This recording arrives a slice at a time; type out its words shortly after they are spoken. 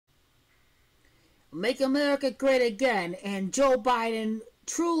make America great again, and Joe Biden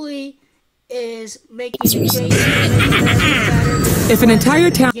truly is making the case to make America better than If it an was entire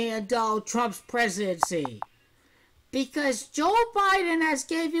at the town beginning of Donald Trump's presidency. Because Joe Biden has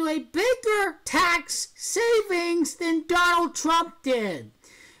gave you a bigger tax savings than Donald Trump did.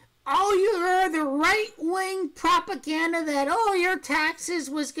 Oh, you heard the right-wing propaganda that, oh, your taxes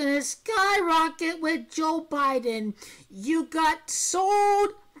was going to skyrocket with Joe Biden. You got sold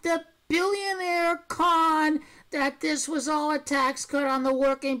the billionaire con that this was all a tax cut on the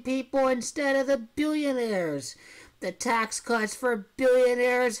working people instead of the billionaires. The tax cuts for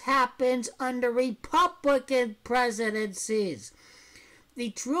billionaires happens under Republican presidencies. The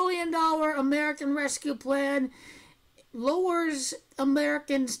 $1 trillion American Rescue Plan lowers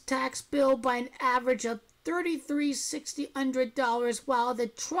Americans' tax bill by an average of $3,360, while the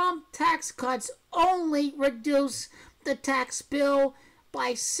Trump tax cuts only reduce the tax bill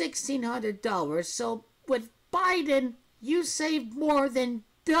by $1,600. So with Biden, you save more than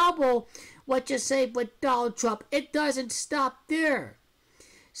double what you saved with Donald Trump. It doesn't stop there.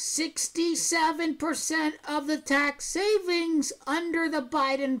 67% of the tax savings under the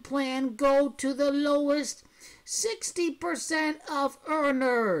Biden plan go to the lowest 60% of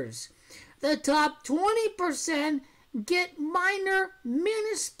earners. The top 20% get minor,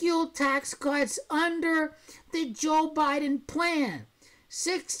 minuscule tax cuts under the Joe Biden plan.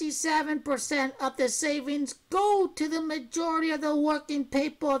 67% of the savings go to the majority of the working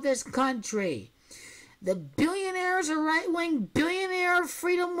people of this country. The billionaires are right-wing billionaire,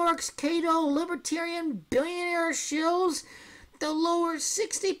 FreedomWorks, Cato, libertarian billionaire shills. The lower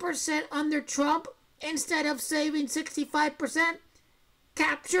 60% under Trump, instead of saving 65%,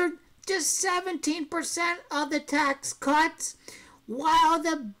 captured just 17% of the tax cuts, while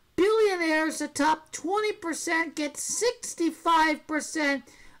the billionaires, the top 20%, get 65%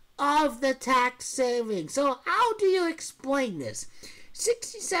 of the tax savings. So how do you explain this?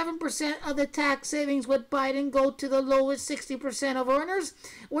 67% of the tax savings with Biden go to the lowest 60% of earners,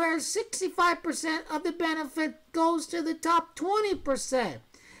 whereas 65% of the benefit goes to the top 20%.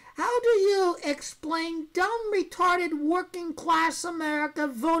 How do you explain dumb, retarded, working-class America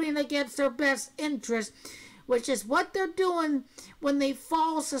voting against their best interest, which is what they're doing when they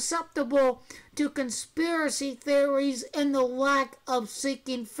fall susceptible to conspiracy theories and the lack of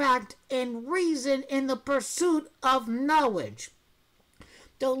seeking fact and reason in the pursuit of knowledge?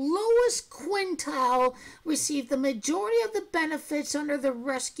 The lowest quintile received the majority of the benefits under the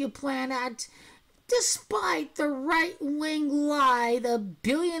Rescue Plan Act, despite the right-wing lie, the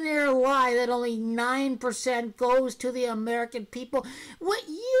billionaire lie that only 9% goes to the American people. What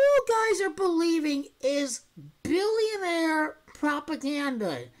you guys are believing is billionaire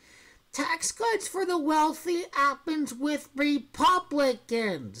propaganda. Tax cuts for the wealthy happens with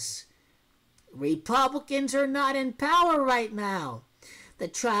Republicans. Republicans are not in power right now. The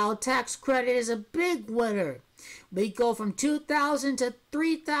child tax credit is a big winner. We go from $2,000 to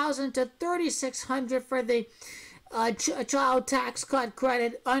 $3,000 to $3,600 for the child tax cut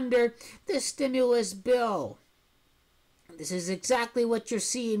credit under the stimulus bill. This is exactly what you're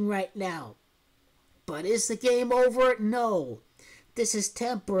seeing right now. But is the game over? No. This is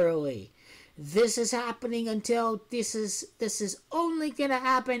temporary. This is happening until this is only going to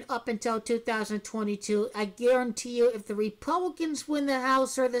happen up until 2022. I guarantee you, if the Republicans win the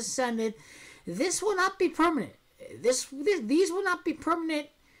House or the Senate, this will not be permanent. These will not be permanent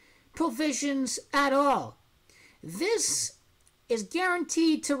provisions at all. This is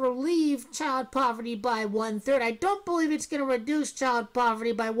guaranteed to relieve child poverty by 1/3. I don't believe it's going to reduce child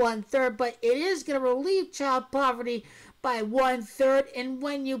poverty by 1/3, but it is going to relieve child poverty by 1/3. And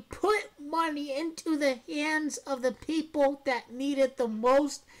when you put money into the hands of the people that need it the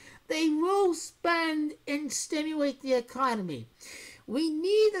most, they will spend and stimulate the economy. We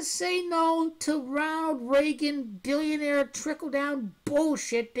need to say no to Ronald Reagan billionaire trickle-down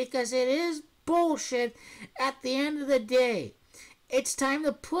bullshit, because it is bullshit at the end of the day. It's time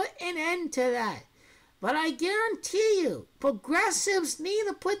to put an end to that. But I guarantee you, progressives need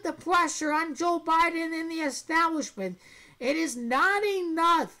to put the pressure on Joe Biden and the establishment. It is not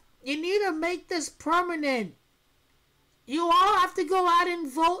enough. You need to make this permanent. You all have to go out and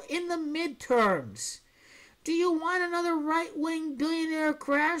vote in the midterms. Do you want another right-wing billionaire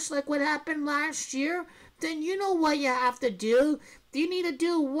crash like what happened last year? Then you know what you have to do. You need to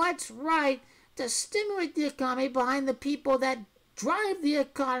do what's right to stimulate the economy behind the people that drive the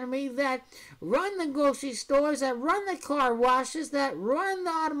economy, that run the grocery stores, that run the car washes, that run the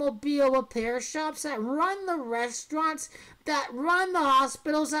automobile repair shops, that run the restaurants, that run the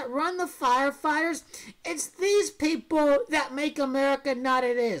hospitals, that run the firefighters. It's these people that make America not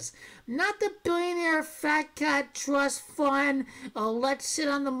it is. Not the billionaire fat cat trust fund. Let's sit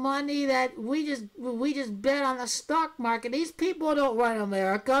on the money that we just bet on the stock market. These people don't run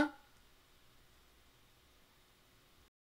America.